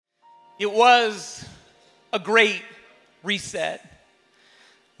It was a great reset.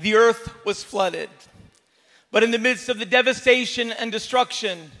 The earth was flooded. But in the midst of the devastation and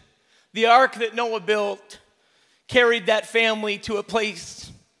destruction, the ark that Noah built carried that family to a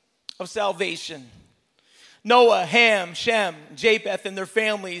place of salvation. Noah, Ham, Shem, Japheth, and their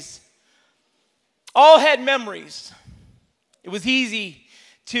families all had memories. It was easy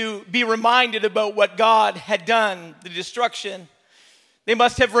to be reminded about what God had done, the destruction. They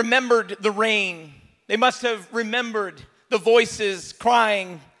must have remembered the rain. They must have remembered the voices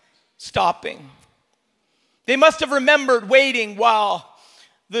crying, stopping. They must have remembered waiting while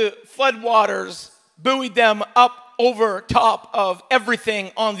the floodwaters buoyed them up over top of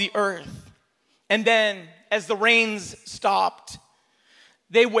everything on the earth. And then, as the rains stopped,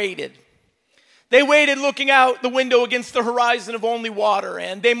 they waited. They waited looking out the window against the horizon of only water,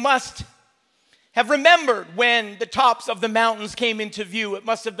 and they must have remembered when the tops of the mountains came into view. It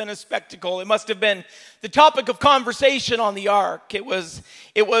must have been a spectacle. It must have been the topic of conversation on the ark. It was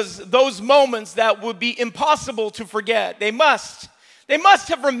those moments that would be impossible to forget. They must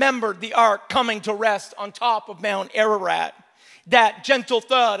have remembered the ark coming to rest on top of Mount Ararat, that gentle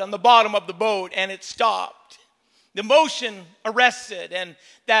thud on the bottom of the boat, and it stopped. The motion arrested, and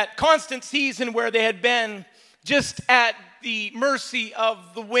that constant season where they had been just at the mercy of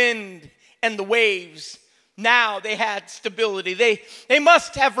the wind and the waves. Now they had stability. They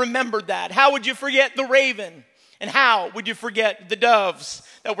must have remembered that. How would you forget the raven? And how would you forget the doves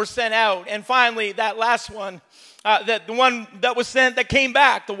that were sent out? And finally, that last one, the one that was sent that came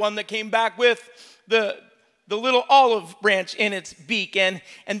back, the one that came back with the little olive branch in its beak, and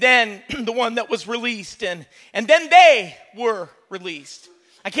then the one that was released, and then they were released.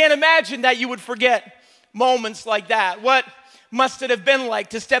 I can't imagine that you would forget moments like that. What must it have been like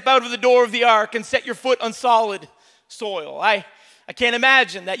to step out of the door of the ark and set your foot on solid soil? I can't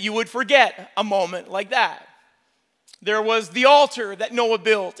imagine that you would forget a moment like that. There was the altar that Noah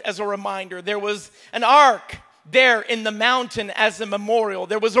built as a reminder. There was an ark there in the mountain as a memorial.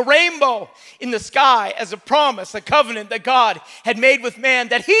 There was a rainbow in the sky as a promise, a covenant that God had made with man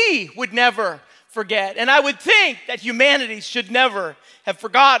that he would never forget. And I would think that humanity should never have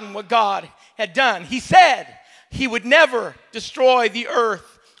forgotten what God had done. He said he would never destroy the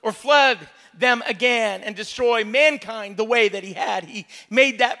earth or flood them again and destroy mankind the way that he had. He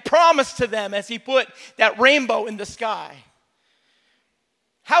made that promise to them as he put that rainbow in the sky.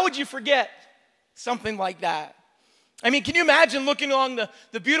 How would you forget something like that? I mean, can you imagine looking along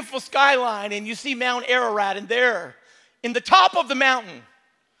the beautiful skyline and you see Mount Ararat, and there in the top of the mountain,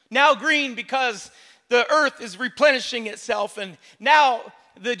 now green because the earth is replenishing itself and now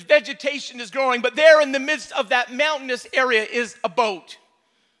the vegetation is growing, but there in the midst of that mountainous area is a boat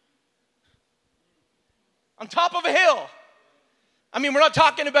on top of a hill. I mean, we're not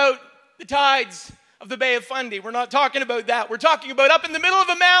talking about the tides of the Bay of Fundy. We're not talking about that. We're talking about up in the middle of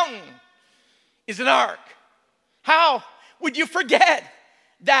a mountain is an ark. How would you forget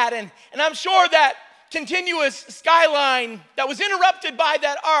that? And I'm sure that continuous skyline that was interrupted by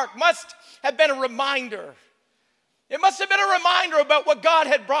that ark must have been a reminder. It must have been a reminder about what God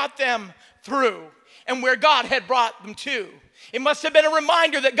had brought them through and where God had brought them to. It must have been a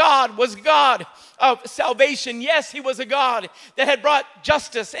reminder that God was God of salvation. Yes, he was a God that had brought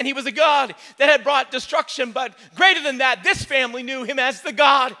justice, and he was a God that had brought destruction. But greater than that, this family knew him as the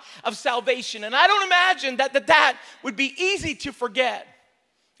God of salvation. And I don't imagine that would be easy to forget.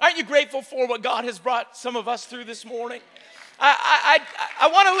 Aren't you grateful for what God has brought some of us through this morning? I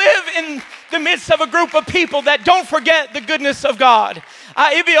want to live in the midst of a group of people that don't forget the goodness of God.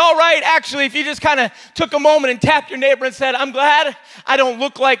 It'd be all right, actually, if you just kind of took a moment and tapped your neighbor and said, I'm glad I don't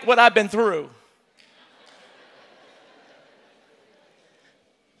look like what I've been through.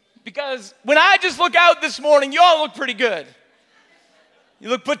 Because when I just look out this morning, you all look pretty good. You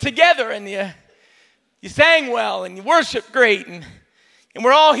look put together, and you sang well, and you worship great, and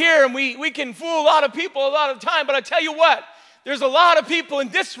we're all here, and we can fool a lot of people a lot of time, but I tell you what, there's a lot of people in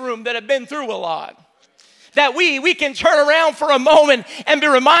this room that have been through a lot. That we can turn around for a moment and be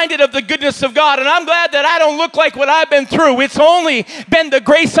reminded of the goodness of God. And I'm glad that I don't look like what I've been through. It's only been the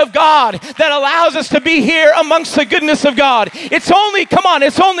grace of God that allows us to be here amongst the goodness of God. It's only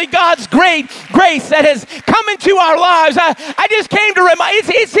God's great grace that has come into our lives. I just came to remind,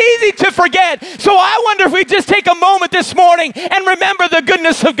 it's easy to forget. So I wonder if we just take a moment this morning and remember the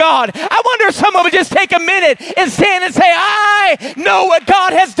goodness of God. I wonder if some of us just take a minute and stand and say, I know what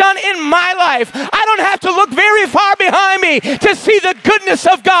God has done in my life. I don't have to look very far behind me to see the goodness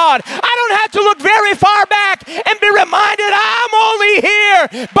of God. I don't have to look very far back and be reminded I'm only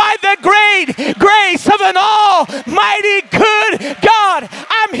here by the great grace of an almighty good God.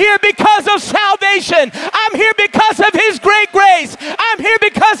 I'm here because salvation. I'm here because of his great grace. I'm here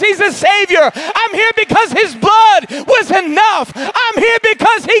because he's a Savior. I'm here because his blood was enough. I'm here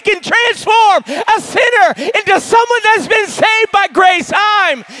because he can transform a sinner into someone that's been saved by grace.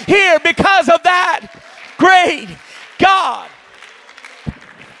 I'm here because of that great God.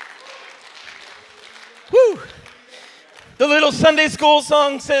 Woo. The little Sunday school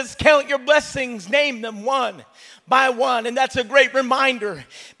song says, count your blessings, name them one by one. And that's a great reminder,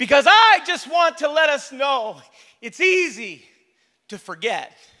 because I just want to let us know it's easy to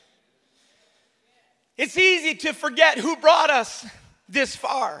forget. It's easy to forget who brought us this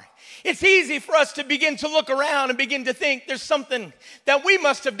far. It's easy for us to begin to look around and begin to think there's something that we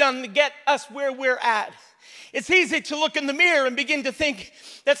must have done to get us where we're at. It's easy to look in the mirror and begin to think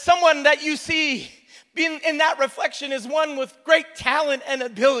that someone that you see being in that reflection is one with great talent and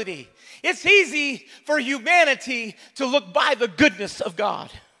ability. It's easy for humanity to look by the goodness of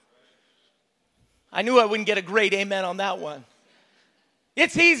God. I knew I wouldn't get a great amen on that one.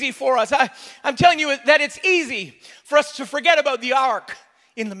 It's easy for us. I'm telling you that it's easy for us to forget about the ark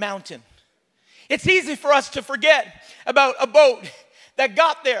in the mountain. It's easy for us to forget about a boat that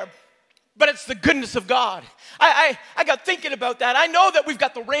got there, but it's the goodness of God. I got thinking about that. I know that we've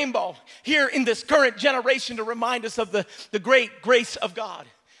got the rainbow here in this current generation to remind us of the great grace of God.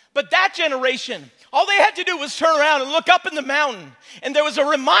 But that generation, all they had to do was turn around and look up in the mountain, and there was a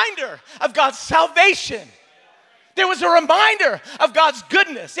reminder of God's salvation. There was a reminder of God's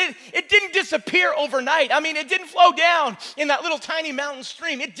goodness. It didn't disappear overnight. I mean, it didn't flow down in that little tiny mountain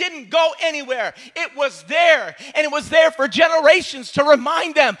stream. It didn't go anywhere. It was there, and it was there for generations to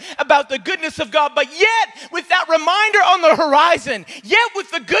remind them about the goodness of God. But yet, with that reminder on the horizon, yet with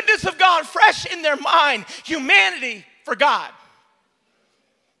the goodness of God fresh in their mind, humanity forgot.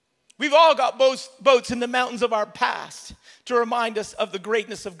 We've all got boats in the mountains of our past to remind us of the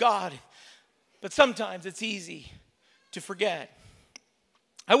greatness of God. But sometimes it's easy to forget.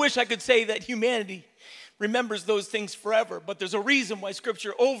 I wish I could say that humanity remembers those things forever, but there's a reason why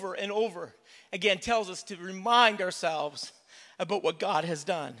Scripture over and over again tells us to remind ourselves about what God has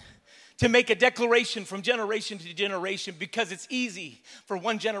done, to make a declaration from generation to generation, because it's easy for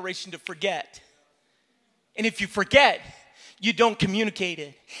one generation to forget. And if you forget, you don't communicate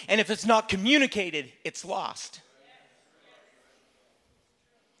it. And if it's not communicated, it's lost.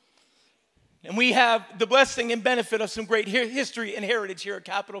 And we have the blessing and benefit of some great history and heritage here at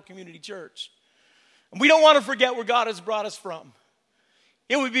Capital Community Church. And we don't want to forget where God has brought us from.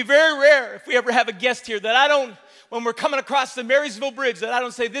 It would be very rare if we ever have a guest here that I don't, when we're coming across the Marysville Bridge, that I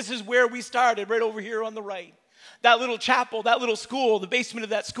don't say, this is where we started, right over here on the right. That little chapel, that little school, the basement of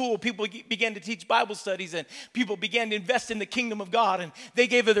that school, people began to teach Bible studies, and people began to invest in the kingdom of God, and they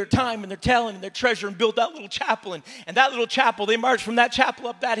gave of their time and their talent and their treasure and built that little chapel. And that little chapel, they marched from that chapel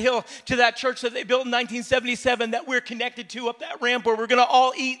up that hill to that church that they built in 1977 that we're connected to up that ramp, where we're going to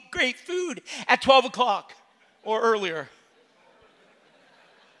all eat great food at 12 o'clock or earlier.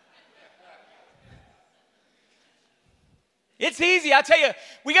 It's easy. I tell you,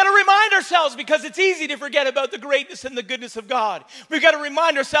 we got to remind ourselves, because it's easy to forget about the greatness and the goodness of God. We've got to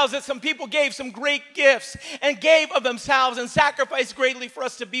remind ourselves that some people gave some great gifts and gave of themselves and sacrificed greatly for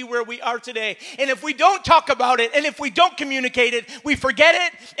us to be where we are today. And if we don't talk about it, and if we don't communicate it, we forget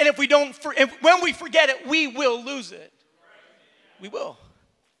it. And when we forget it, we will lose it. We will.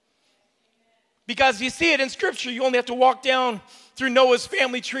 Because you see it in Scripture. You only have to walk down through Noah's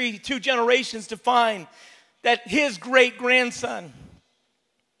family tree 2 generations to find that his great-grandson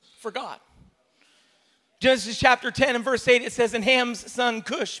forgot. Genesis chapter 10 and verse 8, it says, and Ham's son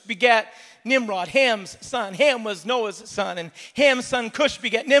Cush begat Nimrod. Ham's son. Ham was Noah's son, and Ham's son Cush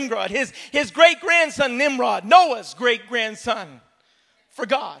begat Nimrod. His great-grandson Nimrod, Noah's great-grandson,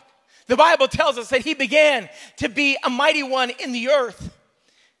 forgot. The Bible tells us that he began to be a mighty one in the earth.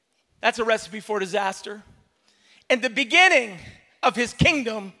 That's a recipe for disaster. And the beginning of his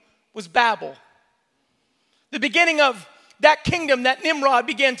kingdom was Babel. The beginning of that kingdom that Nimrod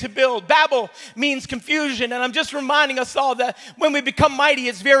began to build. Babel means confusion. And I'm just reminding us all that when we become mighty,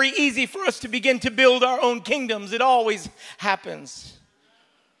 it's very easy for us to begin to build our own kingdoms. It always happens.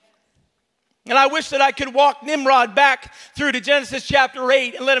 And I wish that I could walk Nimrod back through to Genesis chapter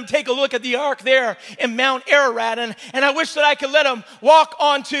 8 and let him take a look at the ark there in Mount Ararat. And I wish that I could let him walk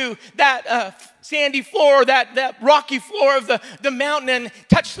onto that sandy floor, that rocky floor of the mountain, and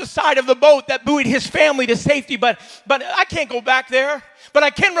touch the side of the boat that buoyed his family to safety. But I can't go back there. But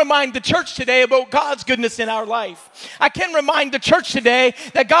I can remind the church today about God's goodness in our life. I can remind the church today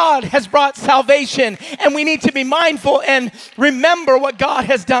that God has brought salvation, and we need to be mindful and remember what God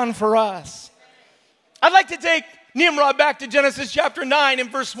has done for us. I'd like to take Nimrod back to Genesis chapter 9 and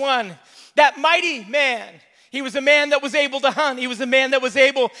verse 1. that mighty man. He was a man that was able to hunt. He was a man that was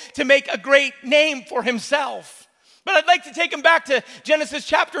able to make a great name for himself. But I'd like to take him back to Genesis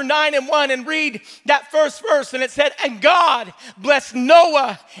chapter 9:1 and read that first verse. And it said, and God blessed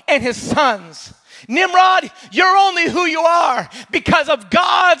Noah and his sons. Nimrod, you're only who you are because of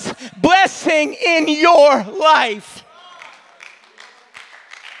God's blessing in your life.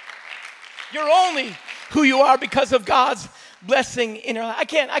 You're only who you are because of God's blessing in your life. I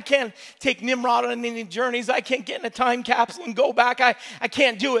can't take Nimrod on any journeys. I can't get in a time capsule and go back. I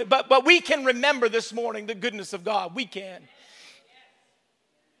can't do it. But we can remember this morning the goodness of God. We can.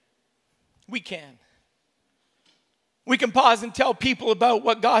 We can. We can pause and tell people about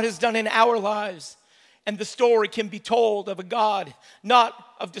what God has done in our lives. And the story can be told of a God, not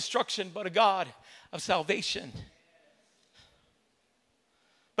of destruction, but a God of salvation.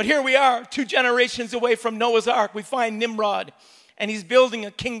 But here we are, 2 generations away from Noah's Ark. We find Nimrod, and he's building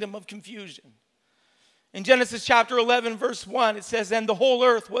a kingdom of confusion. In Genesis chapter 11, verse 1, it says, and the whole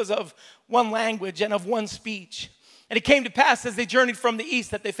earth was of one language and of one speech. And it came to pass as they journeyed from the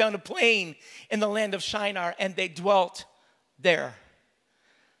east that they found a plain in the land of Shinar, and they dwelt there.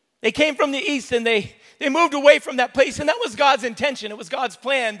 They came from the east, and they moved away from that place, and that was God's intention. It was God's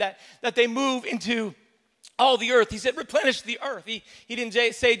plan that they move into all the earth. He said, replenish the earth. He didn't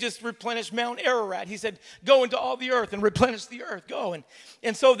say just replenish Mount Ararat. He said, go into all the earth and replenish the earth. Go.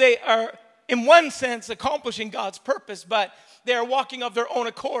 And so they are, in one sense, accomplishing God's purpose, but they are walking of their own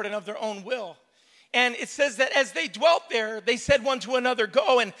accord and of their own will. And it says that as they dwelt there, they said one to another,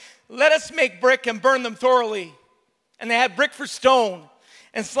 go and let us make brick and burn them thoroughly. And they had brick for stone,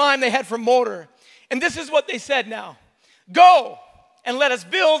 and slime they had for mortar. And this is what they said now. Go and let us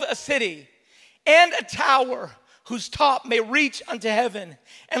build a city and a tower whose top may reach unto heaven.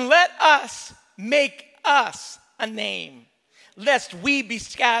 And let us make us a name, lest we be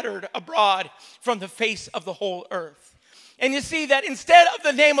scattered abroad from the face of the whole earth. And you see that instead of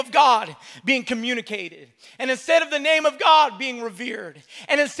the name of God being communicated, and instead of the name of God being revered,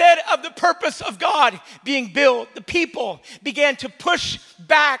 and instead of the purpose of God being built, the people began to push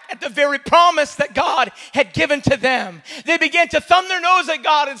back at the very promise that God had given to them. They began to thumb their nose at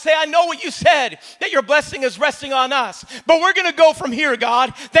God and say, I know what you said, that your blessing is resting on us, but we're going to go from here,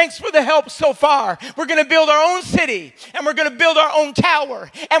 God. Thanks for the help so far. We're going to build our own city, and we're going to build our own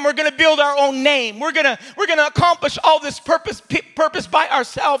tower, and we're going to build our own name. We're going to accomplish all this purpose by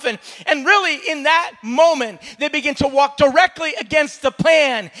ourselves. And really in that moment, they begin to walk directly against the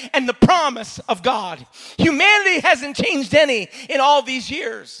plan and the promise of God. Humanity hasn't changed any in all these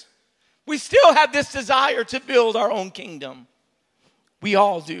years. We still have this desire to build our own kingdom. We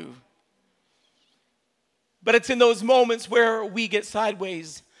all do. But it's in those moments where we get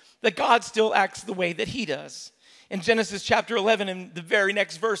sideways that God still acts the way that he does. In Genesis chapter 11, and the very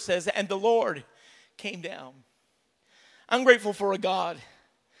next verse says, and the Lord came down. I'm grateful for a God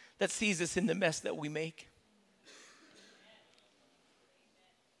that sees us in the mess that we make.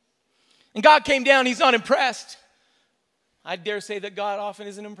 And God came down, he's not impressed. I dare say that God often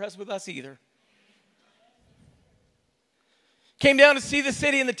isn't impressed with us either. Came down to see the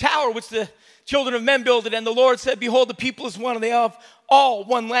city and the tower which the children of men builded. And the Lord said, behold, the people is one, and they have all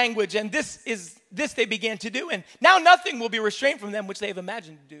one language. And this they began to do. And now nothing will be restrained from them which they have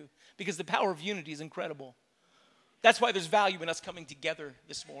imagined to do, because the power of unity is incredible. That's why there's value in us coming together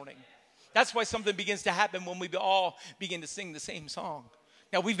this morning. That's why something begins to happen when we all begin to sing the same song.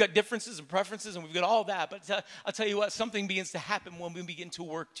 Now, we've got differences and preferences, and we've got all that, but I'll tell you what, something begins to happen when we begin to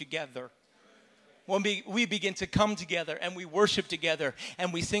work together. When we begin to come together, and we worship together,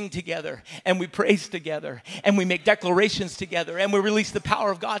 and we sing together, and we praise together, and we make declarations together, and we release the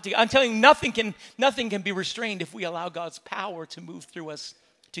power of God together. I'm telling you, nothing can be restrained if we allow God's power to move through us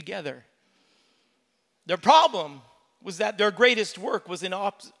together. Their problem was that their greatest work was in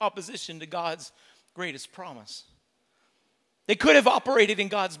opposition to God's greatest promise. They could have operated in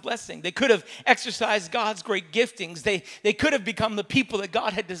God's blessing. They could have exercised God's great giftings. They could have become the people that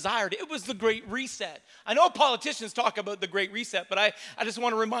God had desired. It was the Great Reset. I know politicians talk about the Great Reset, but I just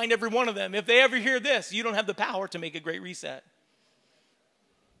want to remind every one of them, if they ever hear this, you don't have the power to make a Great Reset.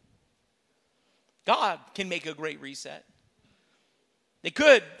 God can make a Great Reset.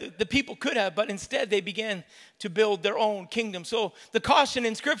 The people could have, but instead they began to build their own kingdom. So the caution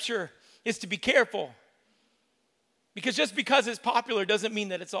in Scripture is to be careful. Because just because it's popular doesn't mean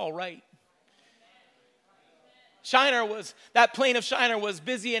that it's all right. That plain of Shinar was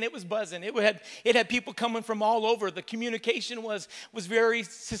busy and it was buzzing. It had people coming from all over. The communication was very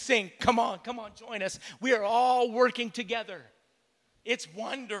succinct. Come on, join us. We are all working together. It's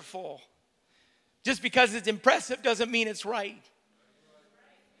wonderful. Just because it's impressive doesn't mean it's right.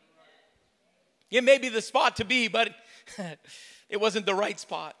 It may be the spot to be, but it wasn't the right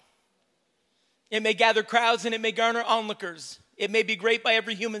spot. It may gather crowds and it may garner onlookers. It may be great by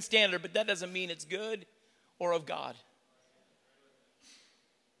every human standard, but that doesn't mean it's good or of God.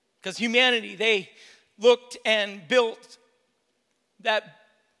 Because humanity, they looked and built that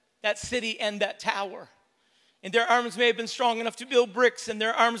city and that tower. And their arms may have been strong enough to build bricks, and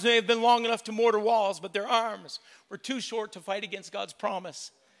their arms may have been long enough to mortar walls, but their arms were too short to fight against God's promise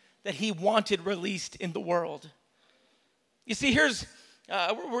that he wanted released in the world. You see, here's,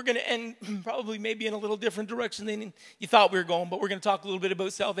 we're going to end probably maybe in a little different direction than you thought we were going, but we're going to talk a little bit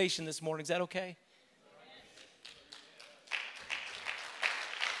about salvation this morning. Is that okay?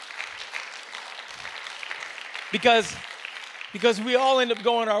 Because we all end up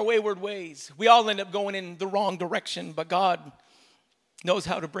going our wayward ways. We all end up going in the wrong direction, but God knows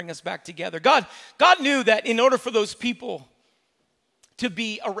how to bring us back together. God knew that in order for those people to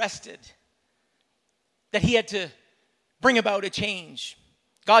be arrested, that he had to bring about a change.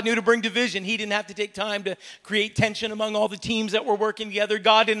 God knew to bring division. He didn't have to take time to create tension among all the teams that were working together.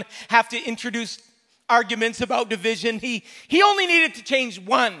 God didn't have to introduce arguments about division. He only needed to change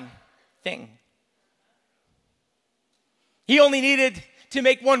one thing. He only needed to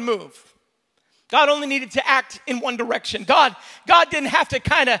make one move. God only needed to act in one direction. God didn't have to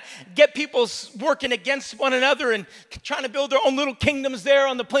kind of get people working against one another and trying to build their own little kingdoms there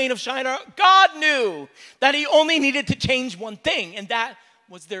on the plain of Shinar. God knew that he only needed to change one thing, and that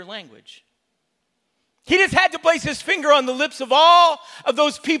was their language. He just had to place his finger on the lips of all of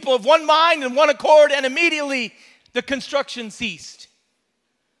those people of one mind and one accord, and immediately the construction ceased.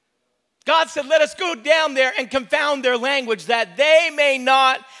 God said, let us go down there and confound their language, that they may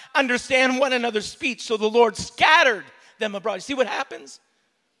not understand one another's speech. So the Lord scattered them abroad. You see what happens?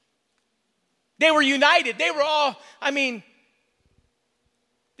 They were united. They were all, the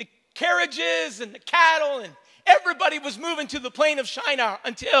carriages and the cattle and everybody was moving to the plain of Shinar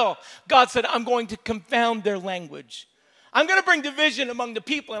until God said, I'm going to confound their language. I'm going to bring division among the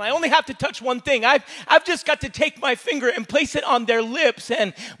people, and I only have to touch one thing. I've just got to take my finger and place it on their lips,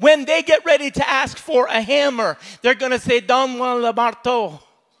 and when they get ready to ask for a hammer, they're going to say, Donne-moi le marteau.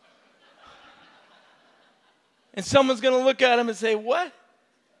 And someone's going to look at them and say, what?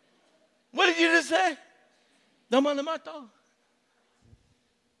 What did you just say? Donne-moi le marteau.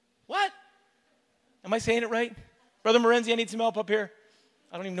 What? Am I saying it right? Brother Morenzi, I need some help up here.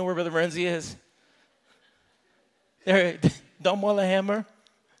 I don't even know where Brother Morenzi is. There, donne-moi le hammer.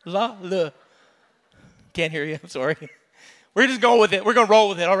 Le. Can't hear you, I'm sorry. We're just going with it. We're going to roll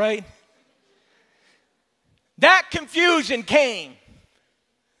with it, all right? That confusion came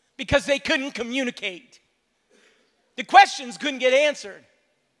because they couldn't communicate. The questions couldn't get answered.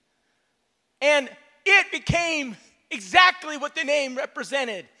 And it became exactly what the name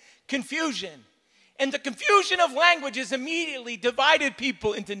represented, confusion. And the confusion of languages immediately divided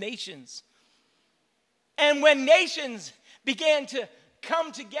people into nations. And when nations began to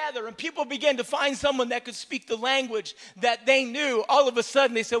come together and people began to find someone that could speak the language that they knew, all of a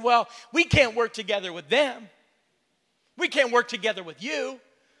sudden they said, well, we can't work together with them. We can't work together with you.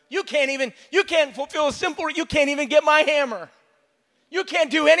 You can't fulfill a simple, you can't even get my hammer. You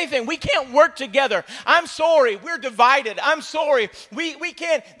can't do anything. We can't work together. I'm sorry. We're divided. I'm sorry. We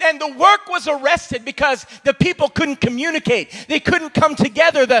can't. And the work was arrested because the people couldn't communicate. They couldn't come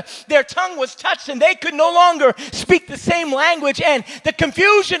together. Their tongue was touched and they could no longer speak the same language. And the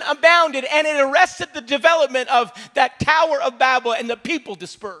confusion abounded and it arrested the development of that Tower of Babel, and the people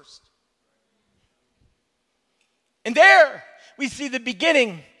dispersed. And there we see the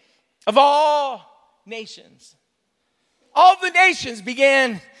beginning of all nations. All the nations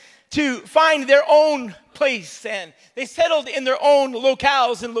began to find their own place, and they settled in their own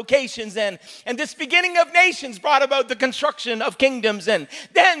locales and locations, and this beginning of nations brought about the construction of kingdoms, and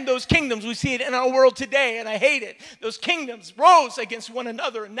then those kingdoms, we see it in our world today, and I hate it, those kingdoms rose against one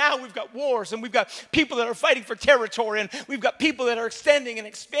another, and now we've got wars, and we've got people that are fighting for territory, and we've got people that are extending and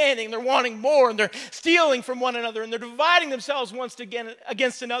expanding, they're wanting more, and they're stealing from one another, and they're dividing themselves once again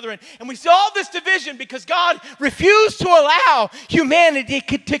against another, and we see all this division because God refused to allow humanity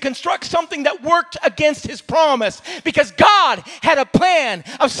to construct something that worked against his promise, because God had a plan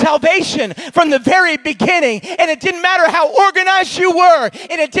of salvation from the very beginning, and it didn't matter how organized you were,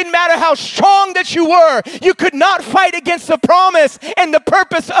 and it didn't matter how strong that you were, you could not fight against the promise and the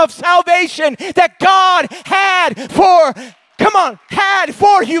purpose of salvation that God had for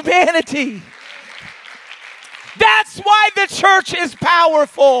humanity. That's why the church is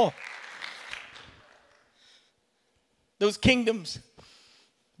powerful. Those kingdoms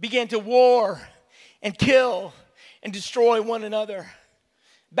began to war and kill and destroy one another.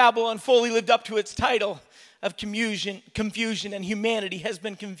 Babylon fully lived up to its title of confusion, and humanity has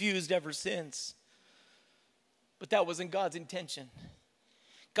been confused ever since. But that wasn't God's intention.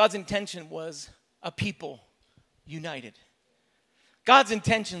 God's intention was a people united. God's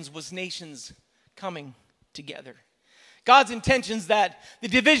intentions was nations coming together. God's intentions that the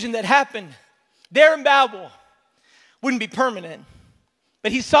division that happened there in Babel wouldn't be permanent.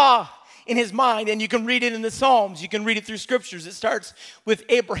 But he saw in his mind, and you can read it in the Psalms, you can read it through scriptures. It starts with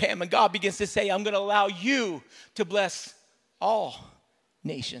Abraham, and God begins to say, I'm going to allow you to bless all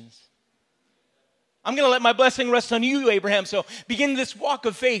nations. I'm going to let my blessing rest on you, Abraham. So begin this walk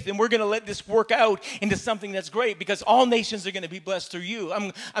of faith, and we're going to let this work out into something that's great, because all nations are going to be blessed through you.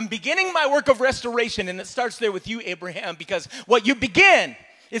 I'm beginning my work of restoration, and it starts there with you, Abraham, because what you begin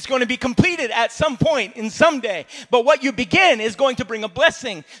is going to be completed at some point in some day. But what you begin is going to bring a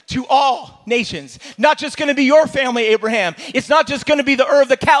blessing to all nations. Not just going to be your family, Abraham. It's not just going to be the Ur of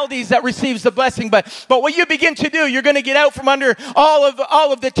the Chaldees that receives the blessing. But what you begin to do, you're going to get out from under all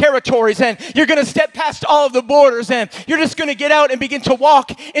of the territories. And you're going to step past all of the borders. And you're just going to get out and begin to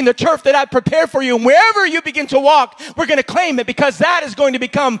walk in the turf that I prepare for you. And wherever you begin to walk, we're going to claim it, because that is going to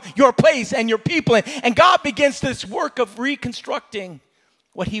become your place and your people. And God begins this work of reconstructing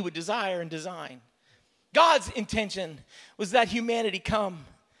what he would desire and design. God's intention was that humanity come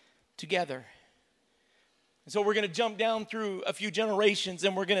together. And so we're going to jump down through a few generations,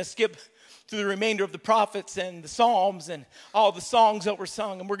 and we're going to skip through the remainder of the prophets and the Psalms and all the songs that were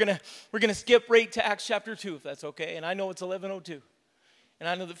sung. And we're going to skip right to Acts chapter 2, if that's okay. And I know it's 11:02. And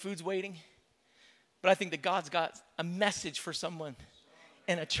I know that food's waiting. But I think that God's got a message for someone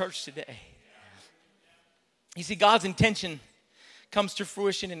in a church today. You see, God's intention comes to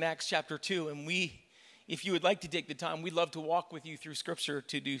fruition in Acts chapter 2. And if you would like to take the time, we'd love to walk with you through Scripture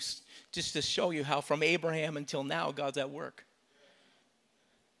just to show you how from Abraham until now, God's at work.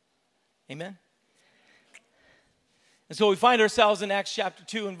 Amen? And so we find ourselves in Acts chapter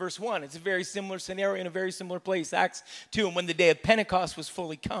 2 and verse 1. It's a very similar scenario in a very similar place. Acts 2, and when the day of Pentecost was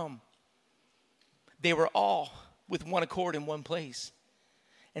fully come, they were all with one accord in one place.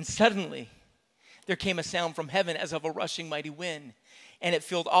 And suddenly there came a sound from heaven as of a rushing mighty wind, and it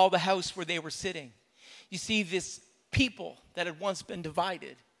filled all the house where they were sitting. You see, this people that had once been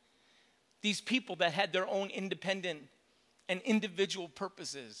divided, these people that had their own independent and individual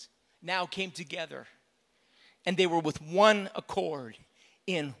purposes, now came together, and they were with one accord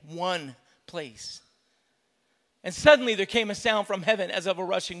in one place. And suddenly there came a sound from heaven as of a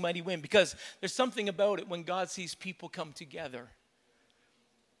rushing mighty wind, because there's something about it when God sees people come together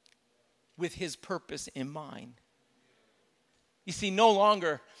with his purpose in mind. You see, no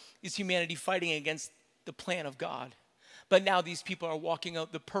longer is humanity fighting against the plan of God, but now these people are walking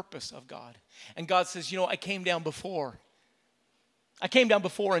out the purpose of God. And God says, I came down before. I came down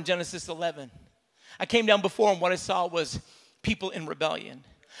before in Genesis 11. I came down before, and what I saw was people in rebellion.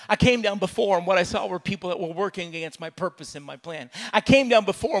 I came down before, and what I saw were people that were working against my purpose and my plan. I came down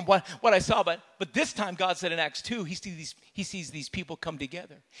before, and what I saw, but this time God said in Acts 2, he sees these people come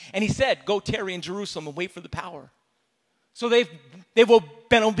together. And he said, go tarry in Jerusalem and wait for the power. So they've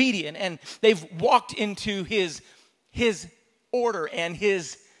been obedient, and they've walked into his order and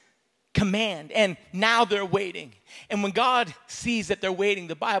his command, and now they're waiting. And when God sees that they're waiting,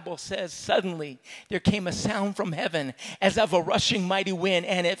 the Bible says suddenly there came a sound from heaven as of a rushing mighty wind,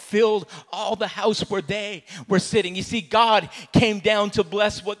 and it filled all the house where they were sitting. You see, God came down to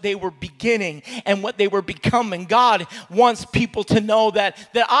bless what they were beginning and what they were becoming. God wants people to know that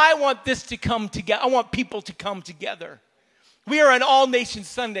I want this to come together. I want people to come together. We are an all-nation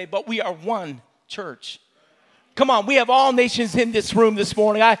Sunday, but we are one church. Come on, we have all nations in this room this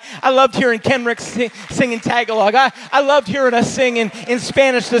morning. I loved hearing Kenrick sing in Tagalog. I loved hearing us sing in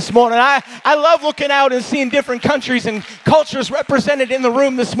Spanish this morning. I love looking out and seeing different countries and cultures represented in the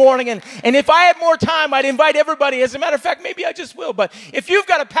room this morning. And if I had more time, I'd invite everybody. As a matter of fact, maybe I just will. But if you've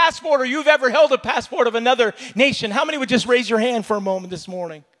got a passport or you've ever held a passport of another nation, how many would just raise your hand for a moment this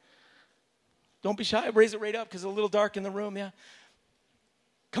morning? Don't be shy. Raise it right up because it's a little dark in the room, yeah?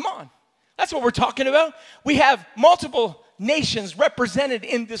 Come on. That's what we're talking about. We have multiple nations represented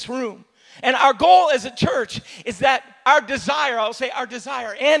in this room. And our goal as a church is that our desire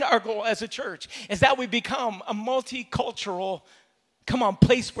and our goal as a church is that we become a multicultural,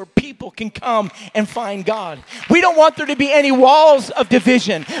 place where people can come and find God. We don't want there to be any walls of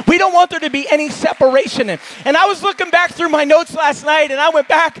division. We don't want there to be any separation. And I was looking back through my notes last night, and I went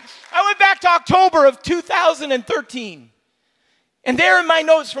back to October of 2013. And there in my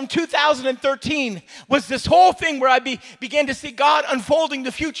notes from 2013 was this whole thing where I began to see God unfolding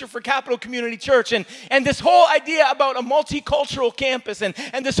the future for Capital Community Church. And this whole idea about a multicultural campus. And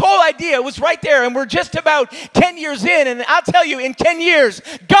this whole idea was right there. And we're just about 10 years in. And I'll tell you, in 10 years,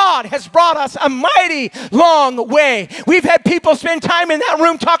 God has brought us a mighty long way. We've had people spend time in that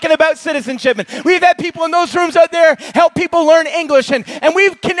room talking about citizenship. And we've had people in those rooms out there help people learn English. And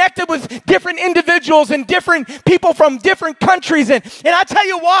we've connected with different individuals and different people from different countries. And I'll tell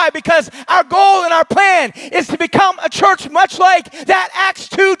you why, because our goal and our plan is to become a church much like that Acts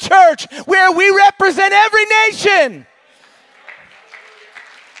 2 church where we represent every nation.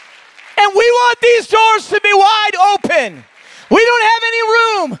 And we want these doors to be wide open. We don't have any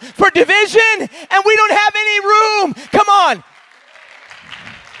room for division, and we don't have any room, come on.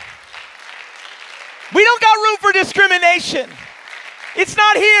 We don't got room for discrimination. It's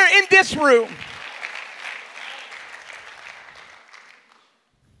not here in this room.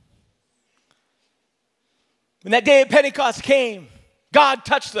 When that day of Pentecost came, God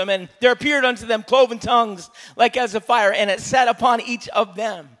touched them, and there appeared unto them cloven tongues like as of fire, and it sat upon each of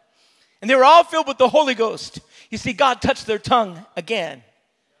them. And they were all filled with the Holy Ghost. You see, God touched their tongue again.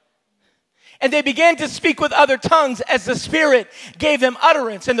 And they began to speak with other tongues as the Spirit gave them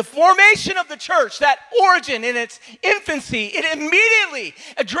utterance. And the formation of the church, that origin in its infancy, it immediately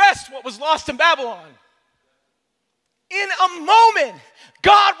addressed what was lost in Babylon. In a moment,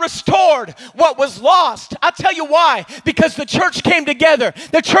 God restored what was lost. I'll tell you why. Because the church came together.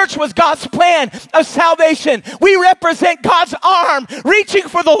 The church was God's plan of salvation. We represent God's arm reaching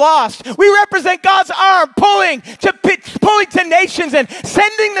for the lost. We represent God's arm pulling to nations and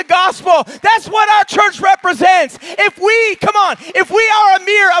sending the gospel. That's what our church represents. If we are a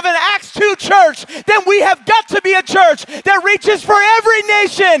mirror of an Acts 2 church, then we have got to be a church that reaches for every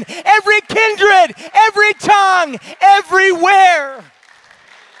nation, every kindred, every tongue, everywhere.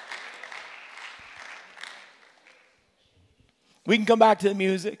 We can come back to the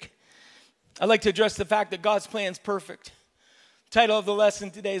music. I'd like to address the fact that God's plan is perfect. The title of the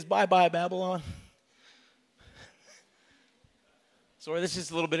lesson today is Bye-Bye Babylon. Sorry, this is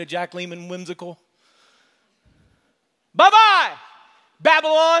just a little bit of Jack Leaman whimsical. Bye-bye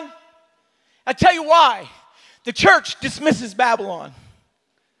Babylon. I tell you why. The church dismisses Babylon.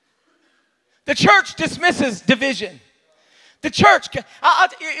 The church dismisses division. The church,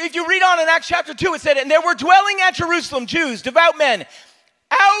 if you read on in Acts chapter 2, it said, and there were dwelling at Jerusalem Jews, devout men,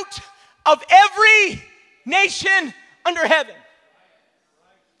 out of every nation under heaven.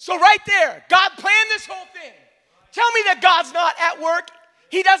 So right there, God planned this whole thing. Tell me that God's not at work.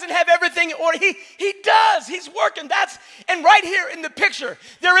 He doesn't have everything in order. He does. He's working. And right here in the picture,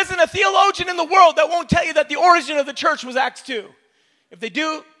 there isn't a theologian in the world that won't tell you that the origin of the church was Acts 2. If they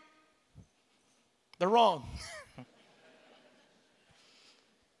do, they're wrong.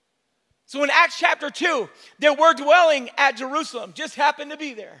 So in Acts chapter 2, there were dwelling at Jerusalem, just happened to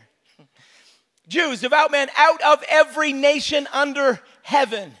be there. Jews, devout men, out of every nation under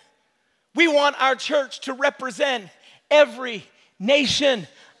heaven. We want our church to represent every nation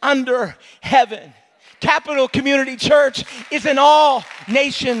under heaven. Capital Community Church is an all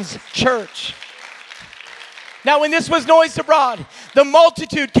nations church. Now, when this was noised abroad, the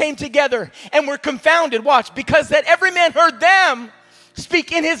multitude came together and were confounded. Watch, because that every man heard them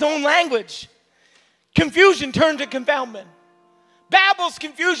speak in his own language. Confusion turned to confoundment. Babel's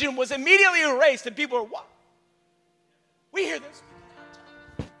confusion was immediately erased, and people were, what? We hear this.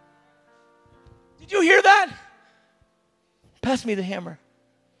 Did you hear that? Pass me the hammer.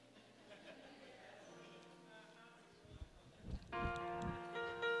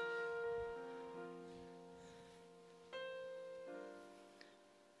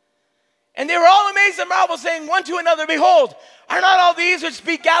 And they were all amazed and marveled, saying one to another, behold, are not all these which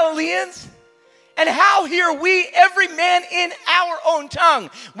speak Galileans? And how hear we every man in our own tongue,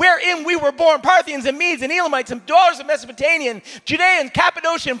 wherein we were born, Parthians and Medes and Elamites and daughters of Mesopotamia, and Judea and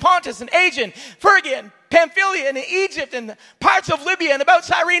Cappadocia and Pontus and Asia and Phrygia and Pamphylia and Egypt and parts of Libya and about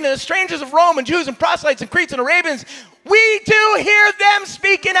Cyrene and the strangers of Rome and Jews and proselytes and Cretes and Arabians, we do hear them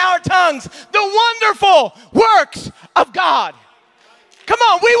speak in our tongues the wonderful works of God. Come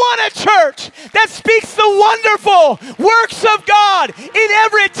on, we want a church that speaks the wonderful works of God in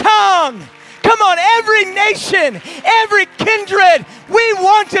every tongue. Come on, every nation, every kindred. We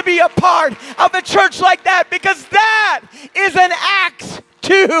want to be a part of a church like that because that is an Acts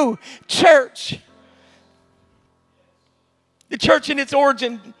 2 church. The church in its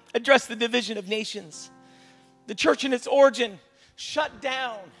origin addressed the division of nations. The church in its origin shut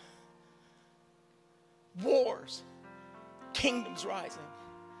down wars, kingdoms rising.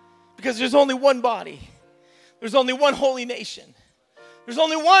 Because there's only one body. There's only one holy nation. There's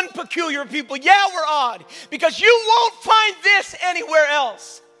only one peculiar people. Yeah, we're odd. Because you won't find this anywhere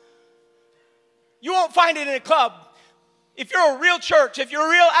else. You won't find it in a club. If you're a real church, if you're a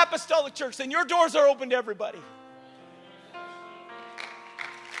real apostolic church, then your doors are open to everybody.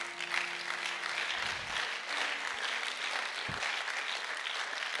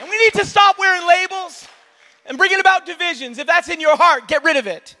 And we need to stop wearing labels and bringing about divisions. If that's in your heart, get rid of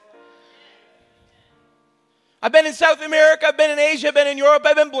it. I've been in South America, I've been in Asia, I've been in Europe,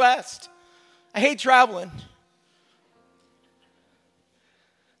 I've been blessed. I hate traveling.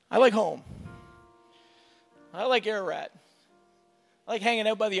 I like home. I like Ararat. I like hanging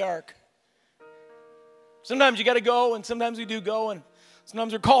out by the ark. Sometimes you got to go, and sometimes we do go, and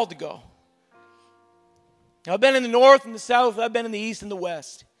sometimes we're called to go. Now, I've been in the north and the south, I've been in the east and the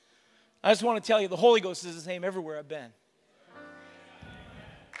west. I just want to tell you, the Holy Ghost is the same everywhere I've been.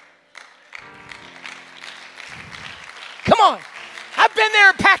 Come on. I've been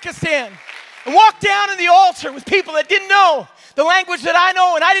there in Pakistan and walked down in the altar with people that didn't know the language that I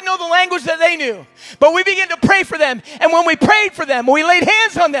know, and I didn't know the language that they knew. But we began to pray for them, and when we prayed for them, when we laid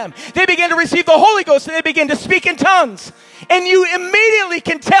hands on them, they began to receive the Holy Ghost, and they began to speak in tongues. And you immediately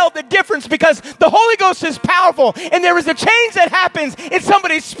can tell the difference because the Holy Ghost is powerful, and there is a change that happens in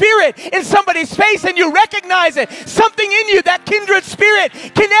somebody's spirit, in somebody's face, and you recognize it. Something in you, that kindred spirit,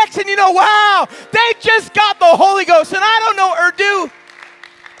 connects, and you know, wow, they just got the Holy Ghost. And I don't know Urdu,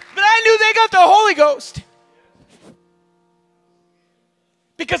 but I knew they got the Holy Ghost.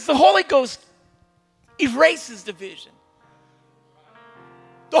 Because the Holy Ghost erases division.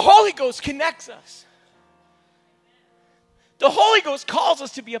 The Holy Ghost connects us. The Holy Ghost calls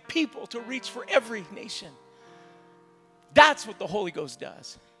us to be a people to reach for every nation. That's what the Holy Ghost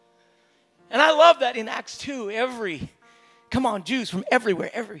does. And I love that in Acts 2, Jews from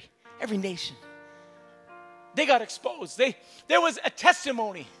everywhere, every nation. They got exposed. There was a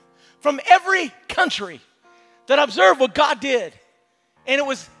testimony from every country that observed what God did. And it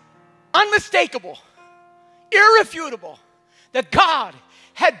was unmistakable, irrefutable, that God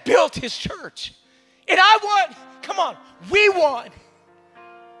had built his church. And we want.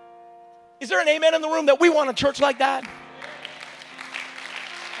 Is there an amen in the room that we want a church like that?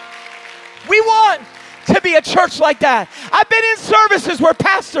 We want to be a church like that. I've been in services where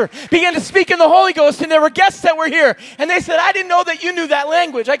pastor began to speak in the Holy Ghost, and there were guests that were here, and they said, I didn't know that you knew that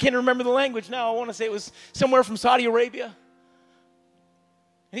language. I can't remember the language now. I want to say it was somewhere from Saudi Arabia.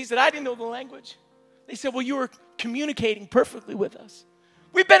 And he said, I didn't know the language. They said, well, you were communicating perfectly with us.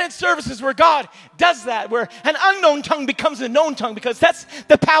 We've been in services where God does that, where an unknown tongue becomes a known tongue, because that's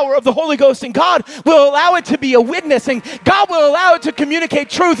the power of the Holy Ghost, and God will allow it to be a witness, and God will allow it to communicate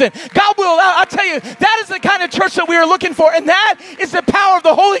truth, and God will allow, I'll tell you, that is the kind of church that we are looking for, and that is the power of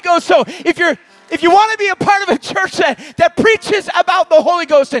the Holy Ghost. So if you want to be a part of a church that preaches about the Holy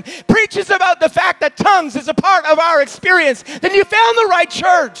Ghost and preaches about the fact that tongues is a part of our experience, then you found the right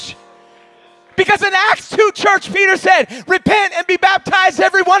church. Because in Acts 2 church, Peter said, repent and be baptized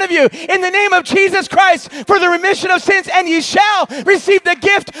every one of you in the name of Jesus Christ for the remission of sins, and ye shall receive the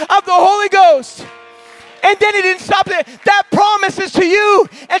gift of the Holy Ghost. And then it didn't stop there. That promise is to you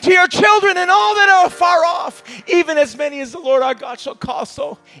and to your children and all that are far off, even as many as the Lord our God shall call.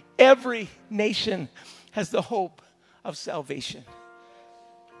 So every nation has the hope of salvation.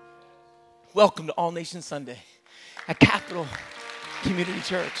 Welcome to All Nations Sunday at Capital Community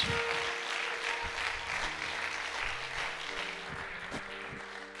Church.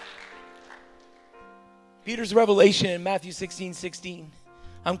 Peter's revelation in Matthew 16:16.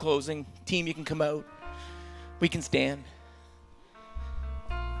 I'm closing. Team, you can come out. We can stand.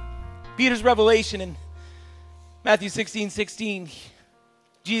 Peter's revelation in Matthew 16:16.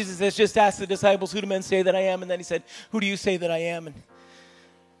 Jesus has just asked the disciples, who do men say that I am? And then he said, who do you say that I am? And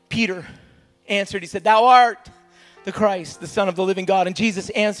Peter answered, he said, thou art the Christ, the Son of the living God. And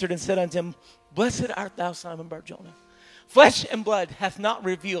Jesus answered and said unto him, blessed art thou, Simon Bar-Jonah. Flesh and blood hath not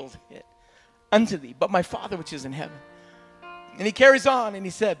revealed it unto thee, but my Father which is in heaven. And he carries on and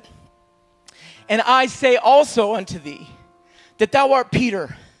he said, and I say also unto thee, that thou art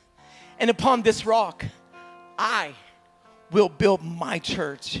Peter, and upon this rock I will build my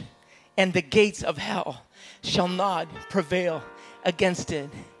church, and the gates of hell shall not prevail against it.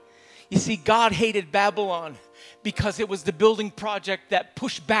 You see, God hated Babylon because it was the building project that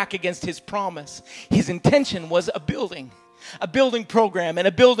pushed back against his promise. His intention was a building program and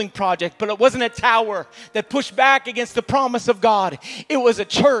a building project, but it wasn't a tower that pushed back against the promise of God. It was a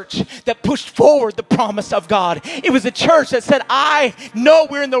church that pushed forward the promise of God. It was a church that said, I know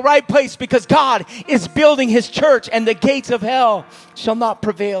we're in the right place because God is building his church, and the gates of hell shall not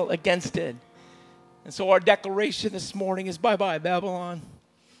prevail against it. And so our declaration this morning is bye-bye, Babylon.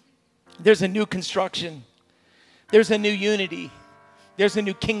 There's a new construction. There's a new unity. There's a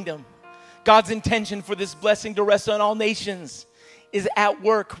new kingdom. God's intention for this blessing to rest on all nations is at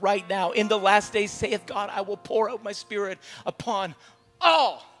work right now. In the last days, saith God, I will pour out my spirit upon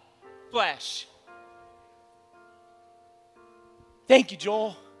all flesh. Thank you,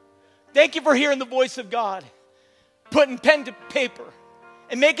 Joel. Thank you for hearing the voice of God, putting pen to paper,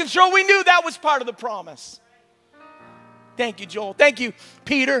 and making sure we knew that was part of the promise. Thank you, Joel. Thank you,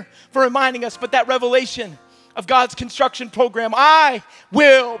 Peter, for reminding us. But that revelation of God's construction program, I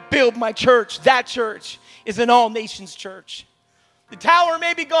will build my church. That church is an all-nations church. The tower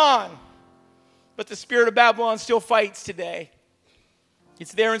may be gone, but the spirit of Babylon still fights today.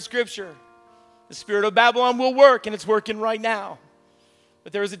 It's there in Scripture. The spirit of Babylon will work, and it's working right now.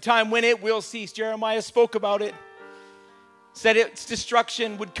 But there is a time when it will cease. Jeremiah spoke about it. Said its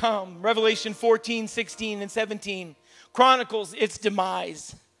destruction would come. Revelation 14, 16, and 17 chronicles its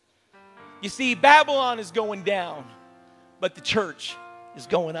demise. You see, Babylon is going down, but the church is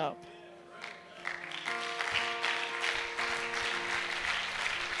going up.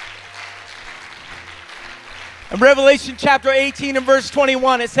 In Revelation chapter 18 and verse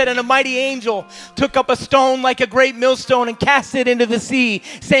 21, it said, and a mighty angel took up a stone like a great millstone and cast it into the sea,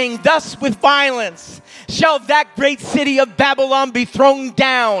 saying, thus with violence shall that great city of Babylon be thrown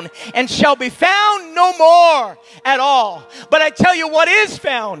down, and shall be found no more at all. But I tell you what is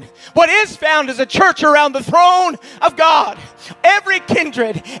found. What is found is a church around the throne of God. Every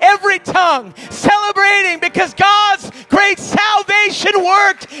kindred, every tongue, celebrating because God's great salvation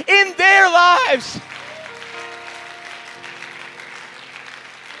worked in their lives.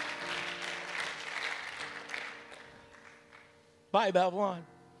 Bye, Babylon.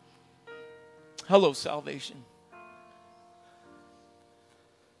 Hello, salvation.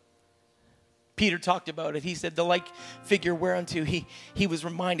 Peter talked about it. He said the like figure whereunto he was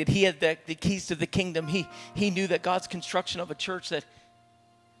reminded. He had the keys to the kingdom. He knew that God's construction of a church that...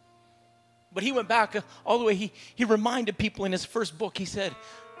 But he went back all the way. He reminded people in his first book. He said...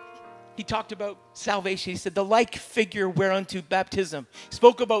 He talked about salvation. He said, the like figure whereunto baptism. He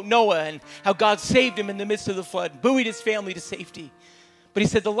spoke about Noah and how God saved him in the midst of the flood, buoyed his family to safety. But he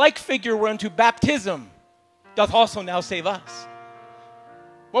said, the like figure whereunto baptism doth also now save us.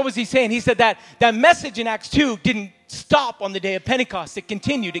 What was he saying? He said that message in Acts 2 didn't stop on the day of Pentecost. It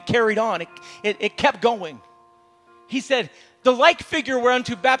continued. It carried on. It kept going. He said, the like figure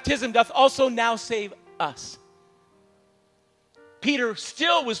whereunto baptism doth also now save us. Peter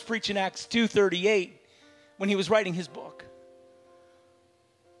still was preaching Acts 2:38 when he was writing his book.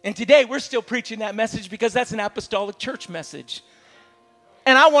 And today we're still preaching that message because that's an apostolic church message.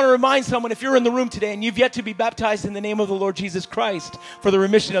 And I want to remind someone, if you're in the room today and you've yet to be baptized in the name of the Lord Jesus Christ for the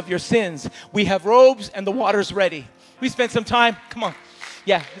remission of your sins, we have robes and the water's ready. We spent some time. Come on.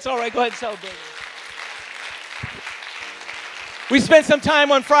 Yeah, it's all right. Go ahead and celebrate. We spent some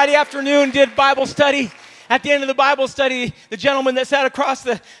time on Friday afternoon, did Bible study. At the end of the Bible study, the gentleman that sat across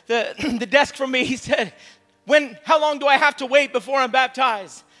the desk from me, he said, how long do I have to wait before I'm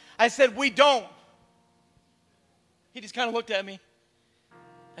baptized? I said, we don't. He just kind of looked at me.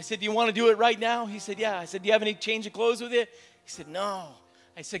 I said, do you want to do it right now? He said, yeah. I said, do you have any change of clothes with it? He said, no.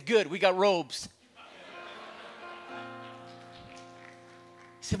 I said, good, we got robes.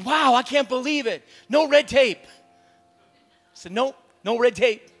 He said, wow, I can't believe it. No red tape. I said, nope, no red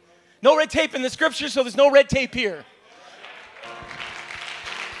tape. No red tape in the scripture, so there's no red tape here.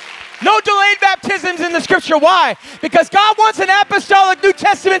 No delayed baptisms in the scripture. Why? Because God wants an apostolic New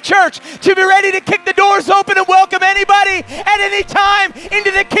Testament church to be ready to kick the doors open and welcome anybody at any time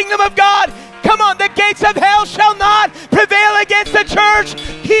into the kingdom of God. Come on, the gates of hell shall not prevail against the church.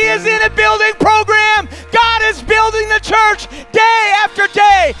 He is in a building program. God is building the church day after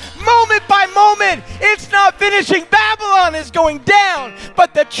day, moment by moment. It's not finishing. Babylon is going down,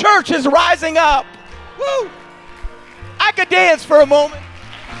 but the church is rising up. Woo! I could dance for a moment.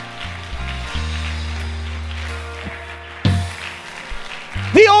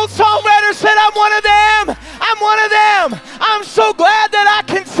 The old songwriter said, I'm one of them. I'm one of them. I'm so glad that I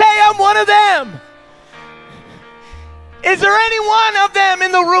can say I'm one of them. Is there any one of them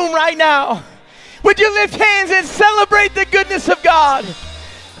in the room right now? Would you lift hands and celebrate the goodness of God?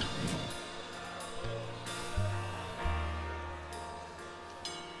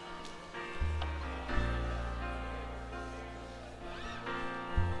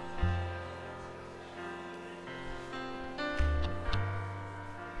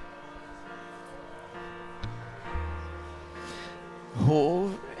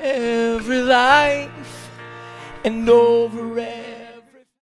 Over every life and over